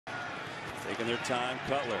Taking their time,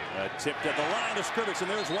 Cutler tipped at the line of scrimmage,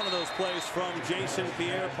 and there's one of those plays from Jason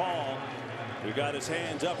Pierre-Paul, who got his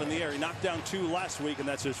hands up in the air. He knocked down 2 last week, and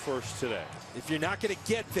that's his first today. If you're not going to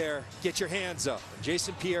get there, get your hands up.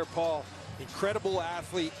 Jason Pierre-Paul, incredible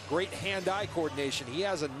athlete, great hand-eye coordination. He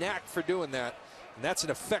has a knack for doing that, and that's an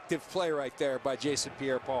effective play right there by Jason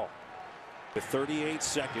Pierre-Paul. With 38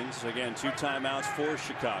 seconds, again, 2 timeouts for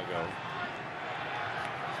Chicago.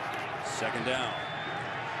 Second down.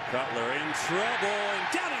 Cutler in trouble,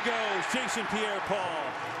 and down he goes, Jason Pierre-Paul.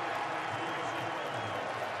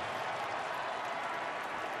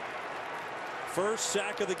 First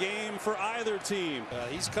sack of the game for either team.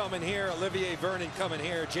 He's coming here, Olivier Vernon coming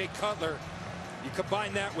here, Jay Cutler. You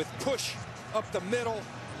combine that with push up the middle,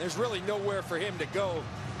 and there's really nowhere for him to go.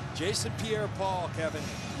 Jason Pierre-Paul, Kevin,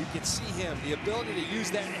 you can see him, the ability to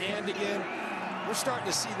use that hand again. We're starting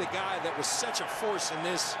to see the guy that was such a force in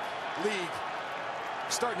this league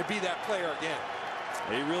starting to be that player again.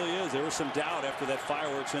 He really is. There was some doubt after that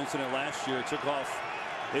fireworks incident last year. It took off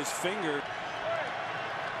his finger.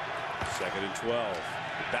 Second and 12.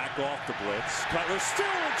 Back off the blitz. Cutler still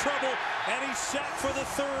in trouble, and he's sacked for the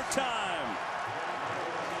 3rd time.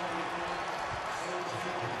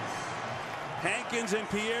 Hankins and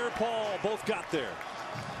Pierre-Paul both got there.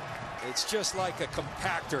 It's just like a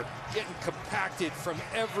compactor, getting compacted from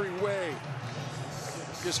every way.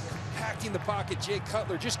 Just compacting the pocket. Jay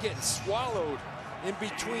Cutler just getting swallowed in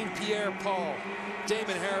between Pierre-Paul,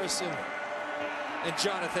 Damon Harrison, and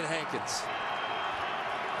Jonathan Hankins.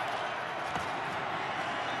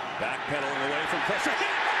 Backpedaling away from pressure.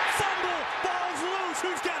 Fumble! Ball's loose.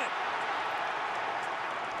 Who's got it?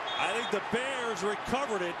 I think the Bears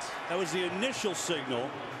recovered it. That was the initial signal.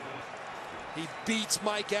 He beats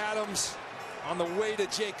Mike Adams on the way to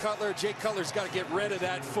Jay Cutler. Jay Cutler's got to get rid of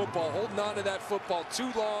that football, holding on to that football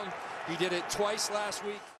too long. He did it twice last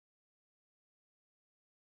week.